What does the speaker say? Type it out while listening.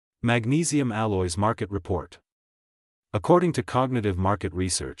Magnesium Alloys Market Report. According to Cognitive Market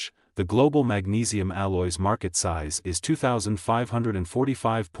Research, the global magnesium alloys market size is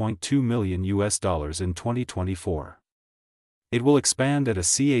 $2,545.2 million in 2024. It will expand at a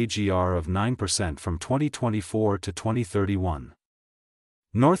CAGR of 9% from 2024 to 2031.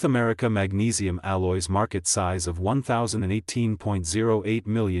 North America magnesium alloys market size of $1,018.08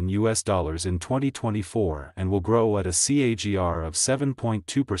 million in 2024 and will grow at a CAGR of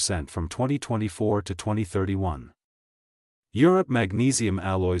 7.2% from 2024 to 2031. Europe magnesium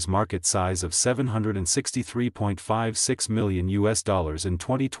alloys market size of $763.56 million in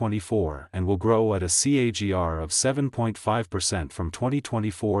 2024 and will grow at a CAGR of 7.5% from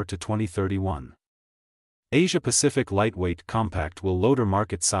 2024 to 2031. Asia Pacific lightweight compact wheel loader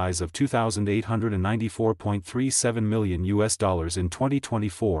market size of $2,894.37 million in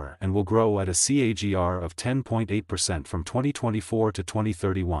 2024 and will grow at a CAGR of 10.8% from 2024 to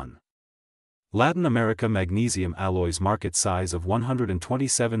 2031. Latin America magnesium alloys market size of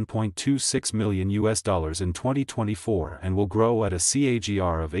 $127.26 million in 2024 and will grow at a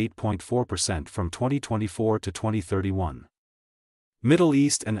CAGR of 8.4% from 2024 to 2031. Middle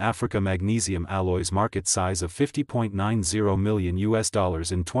East and Africa magnesium alloys market size of $50.90 million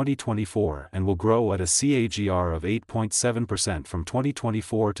in 2024 and will grow at a CAGR of 8.7% from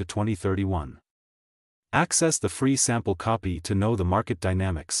 2024 to 2031. Access the free sample copy to know the market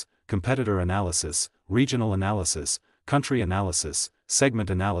dynamics, competitor analysis, regional analysis, country analysis, segment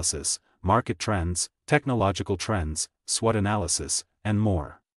analysis, market trends, technological trends, SWOT analysis, and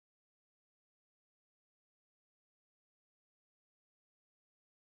more.